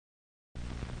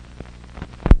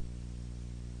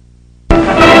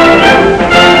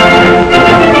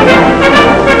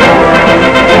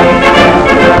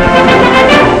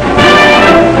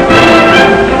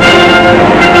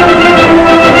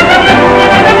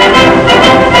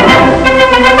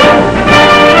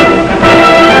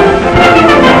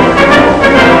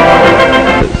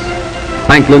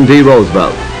Franklin D.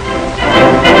 Roosevelt.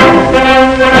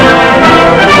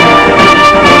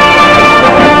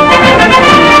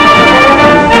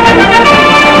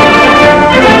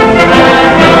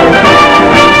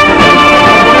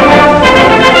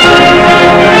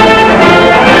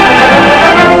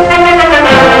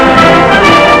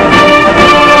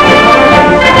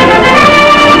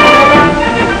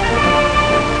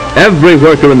 Every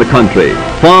worker in the country,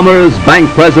 farmers, bank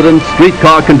presidents,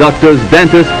 streetcar conductors,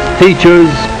 dentists, teachers,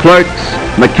 clerks,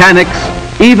 mechanics,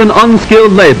 even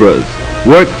unskilled laborers,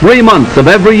 work 3 months of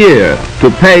every year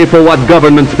to pay for what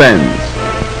government spends.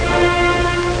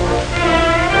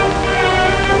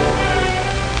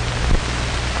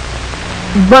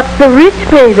 But the rich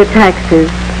pay the taxes.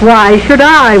 Why should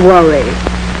I worry?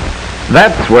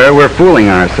 That's where we're fooling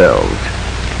ourselves.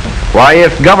 Why,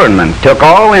 if government took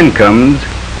all incomes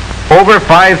over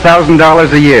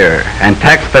 $5,000 a year and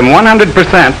taxed them 100%,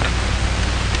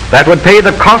 that would pay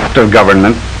the cost of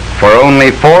government for only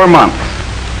 4 months.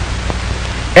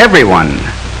 Everyone,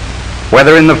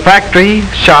 whether in the factory,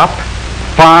 shop,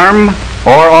 farm,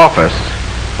 or office,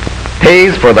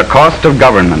 pays for the cost of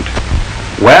government.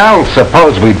 Well,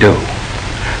 suppose we do.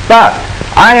 But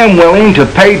I am willing to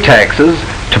pay taxes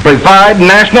to provide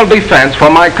national defense for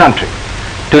my country,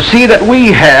 to see that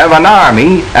we have an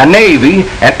army, a navy,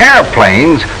 and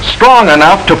airplanes strong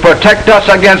enough to protect us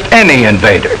against any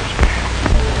invaders.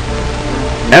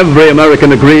 Every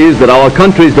American agrees that our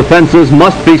country's defenses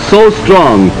must be so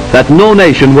strong that no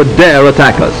nation would dare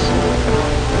attack us.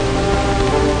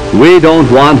 We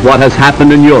don't want what has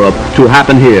happened in Europe to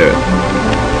happen here.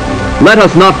 Let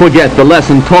us not forget the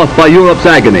lesson taught by Europe's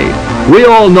agony. We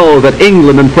all know that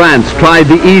England and France tried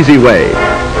the easy way.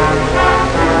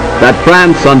 That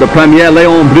France under Premier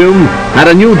Léon Blum had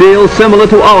a New Deal similar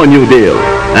to our New Deal,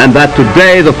 and that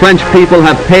today the French people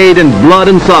have paid in blood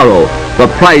and sorrow the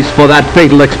price for that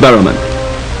fatal experiment.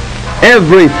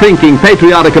 Every thinking,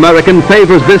 patriotic American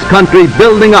favors this country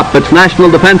building up its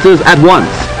national defenses at once.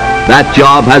 That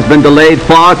job has been delayed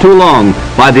far too long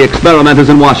by the experimenters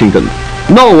in Washington.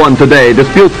 No one today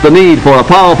disputes the need for a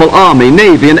powerful Army,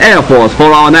 Navy, and Air Force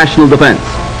for our national defense.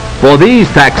 For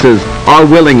these taxes are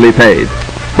willingly paid.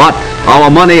 But our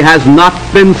money has not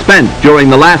been spent during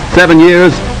the last 7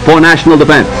 years for national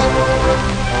defense.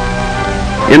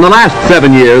 In the last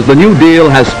 7 years, the New Deal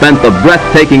has spent the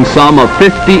breathtaking sum of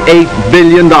 $58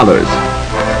 billion.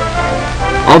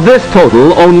 Of this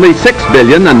total, only $6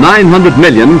 billion and $900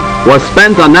 million was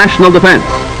spent on national defense.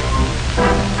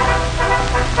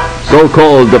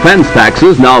 So-called defense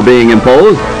taxes now being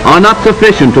imposed are not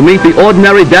sufficient to meet the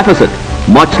ordinary deficit,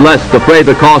 much less defray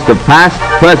the cost of past,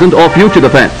 present, or future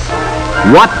defense.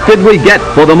 What did we get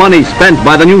for the money spent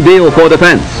by the New Deal for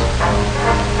defense?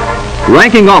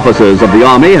 Ranking officers of the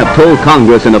Army have told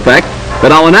Congress, in effect,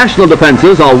 that our national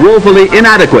defenses are woefully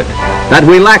inadequate, that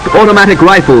we lack automatic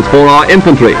rifles for our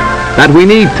infantry, that we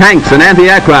need tanks and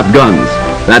anti-aircraft guns,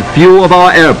 that few of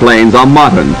our airplanes are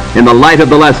modern in the light of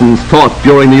the lessons taught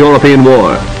during the European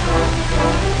War.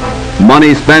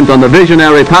 Money spent on the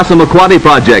visionary Passamaquoddy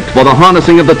project for the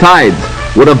harnessing of the tides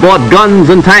would have bought guns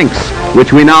and tanks,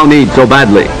 which we now need so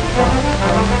badly.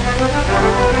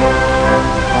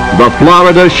 The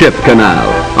Florida Ship Canal,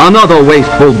 another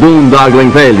wasteful,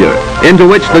 boondoggling failure, into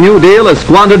which the New Deal has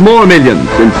squandered more millions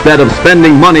instead of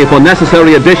spending money for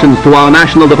necessary additions to our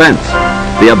national defense.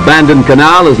 The abandoned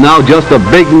canal is now just a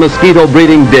big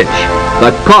mosquito-breeding ditch,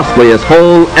 the costliest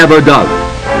hole ever dug.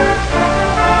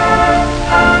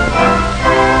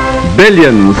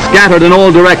 Billions scattered in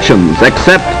all directions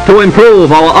except to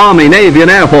improve our Army, Navy,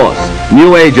 and Air Force.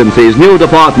 New agencies, new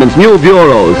departments, new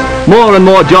bureaus, more and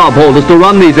more job holders to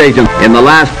run these agents. In the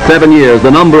last 7 years, the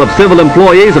number of civil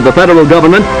employees of the federal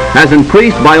government has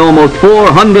increased by almost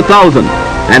 400,000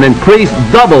 and increased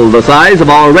double the size of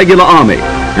our regular Army,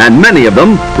 and many of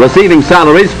them receiving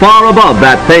salaries far above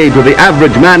that paid to the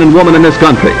average man and woman in this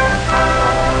country.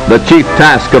 The chief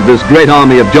task of this great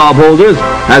army of job holders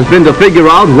has been to figure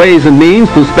out ways and means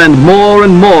to spend more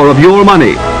and more of your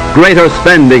money. Greater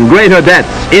spending, greater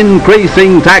debts,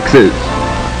 increasing taxes.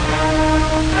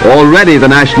 Already the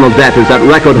national debt is at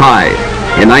record high.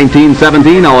 In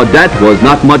 1917, our debt was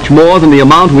not much more than the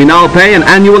amount we now pay in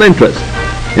annual interest.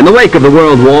 In the wake of the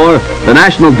World War, the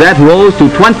national debt rose to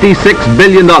 $26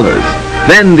 billion.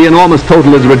 Then the enormous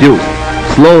total is reduced.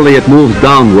 Slowly it moves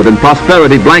downward and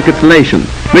prosperity blankets the nation.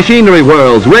 Machinery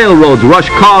whirls, railroads rush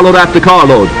carload after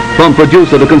carload from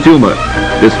producer to consumer.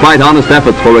 Despite honest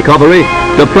efforts for recovery,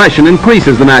 depression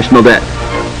increases the national debt.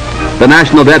 The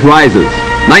national debt rises.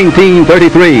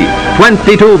 1933,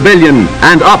 $22 billion,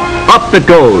 and up it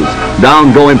goes.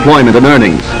 Down go employment and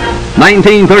earnings.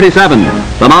 1937,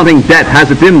 The mounting debt has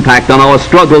its impact on our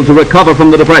struggle to recover from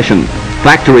the Depression.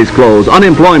 Factories close,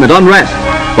 unemployment, unrest.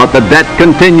 But the debt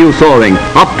continues soaring,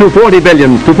 up to $40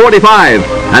 billion, to $45,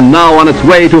 and now on its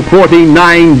way to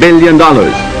 $49 billion.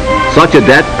 Such a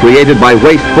debt, created by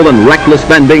wasteful and reckless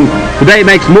spending, today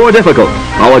makes more difficult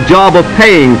our job of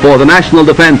paying for the national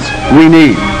defense we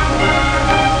need.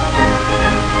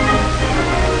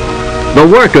 The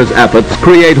workers' efforts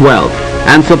create wealth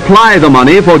and supply the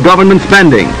money for government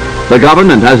spending. The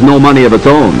government has no money of its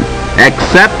own,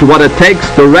 except what it takes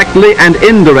directly and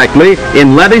indirectly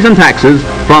in levies and taxes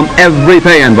from every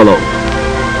pay envelope.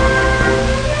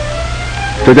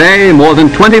 Today, more than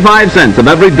 25 cents of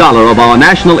every dollar of our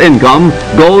national income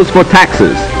goes for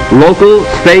taxes, local,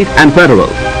 state, and federal.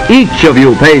 Each of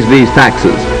you pays these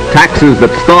taxes, taxes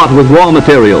that start with raw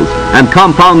materials and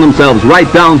compound themselves right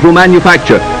down through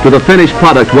manufacture to the finished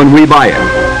product when we buy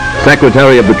it.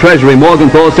 Secretary of the Treasury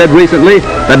Morgenthau said recently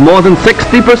that more than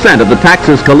 60% of the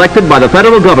taxes collected by the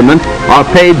federal government are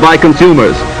paid by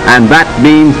consumers, and that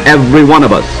means every one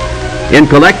of us. In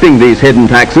collecting these hidden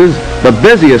taxes, the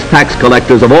busiest tax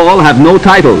collectors of all have no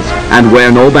titles and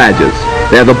wear no badges.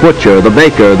 They're the butcher, the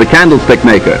baker, the candlestick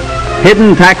maker.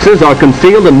 Hidden taxes are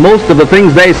concealed in most of the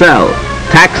things they sell.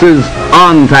 Taxes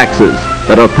on taxes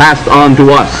that are passed on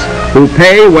to us, who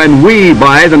pay when we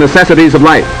buy the necessities of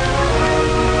life.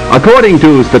 According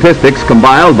to statistics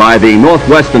compiled by the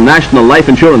Northwestern National Life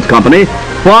Insurance Company,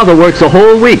 father works a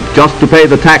whole week just to pay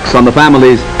the tax on the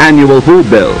family's annual food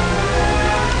bill.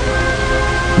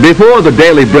 Before the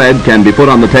daily bread can be put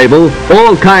on the table,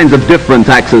 all kinds of different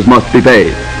taxes must be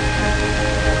paid.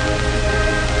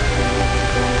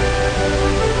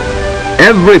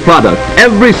 Every product,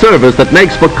 every service that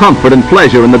makes for comfort and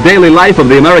pleasure in the daily life of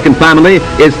the American family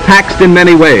is taxed in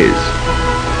many ways.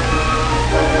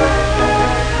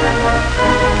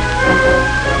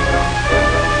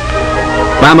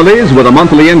 Families with a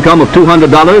monthly income of $200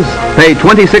 pay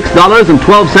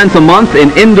 $26.12 a month in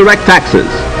indirect taxes.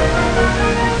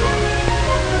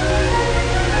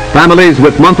 Families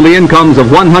with monthly incomes of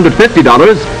 $150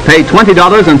 pay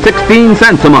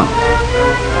 $20.16 a month.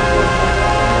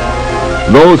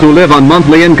 Those who live on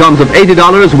monthly incomes of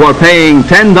 $80 were paying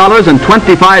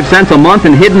 $10.25 a month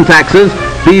in hidden taxes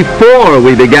before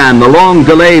we began the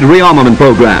long-delayed rearmament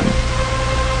program.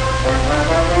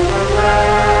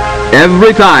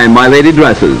 Every time my lady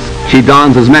dresses, she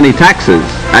dons as many taxes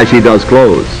as she does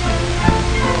clothes.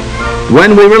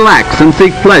 When we relax and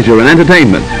seek pleasure and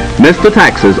entertainment, Mr.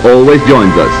 Taxes always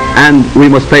joins us, and we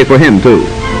must pay for him too.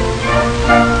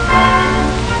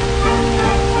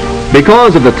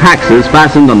 Because of the taxes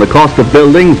fastened on the cost of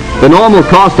building, the normal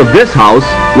cost of this house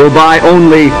will buy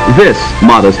only this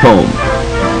modest home.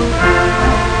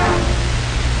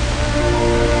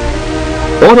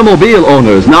 Automobile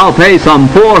owners now pay some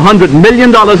 $400 million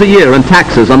a year in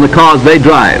taxes on the cars they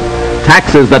drive,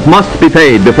 taxes that must be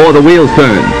paid before the wheels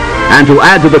turn. And to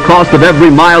add to the cost of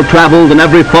every mile traveled and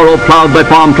every furrow plowed by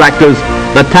farm tractors,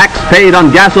 the tax paid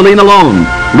on gasoline alone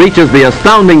reaches the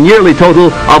astounding yearly total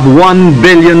of $1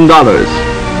 billion.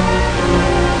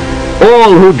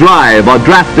 All who drive are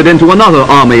drafted into another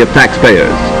army of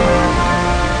taxpayers.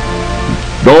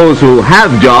 Those who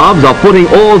have jobs are footing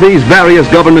all these various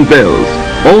government bills.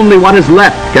 Only what is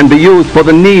left can be used for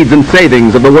the needs and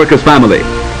savings of the worker's family.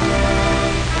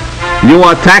 You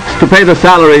are taxed to pay the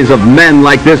salaries of men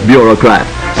like this bureaucrat,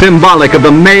 symbolic of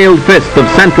the mailed fist of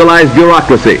centralized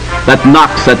bureaucracy that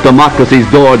knocks at democracy's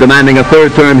door demanding a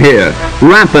third term here,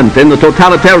 rampant in the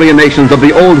totalitarian nations of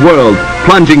the old world,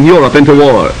 plunging Europe into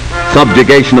war,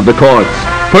 subjugation of the courts,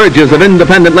 purges of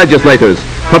independent legislators,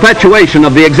 perpetuation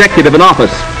of the executive in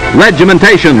office,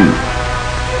 regimentation,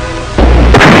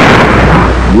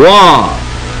 war.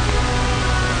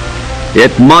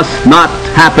 It must not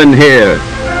happen here.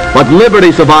 But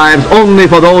liberty survives only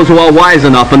for those who are wise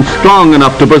enough and strong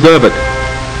enough to preserve it.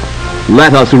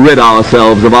 Let us rid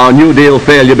ourselves of our New Deal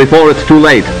failure before it's too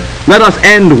late. Let us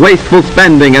end wasteful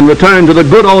spending and return to the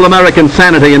good old American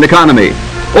sanity and economy.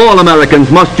 All Americans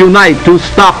must unite to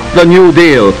stop the New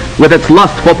Deal with its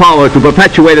lust for power to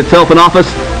perpetuate itself in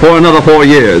office for another 4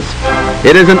 years.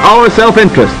 It is in our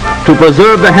self-interest to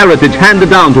preserve the heritage handed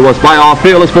down to us by our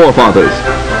fearless forefathers.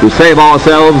 To save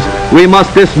ourselves, we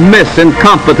must dismiss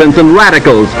incompetents and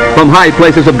radicals from high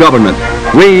places of government.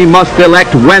 We must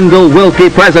elect Wendell Wilkie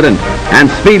president and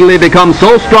speedily become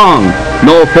so strong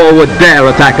no foe would dare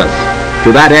attack us.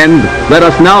 To that end, let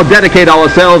us now dedicate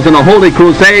ourselves in a holy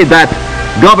crusade that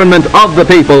government of the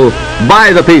people, by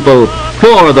the people,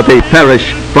 for the people,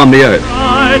 perish from the earth.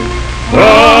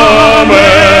 From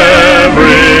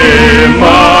every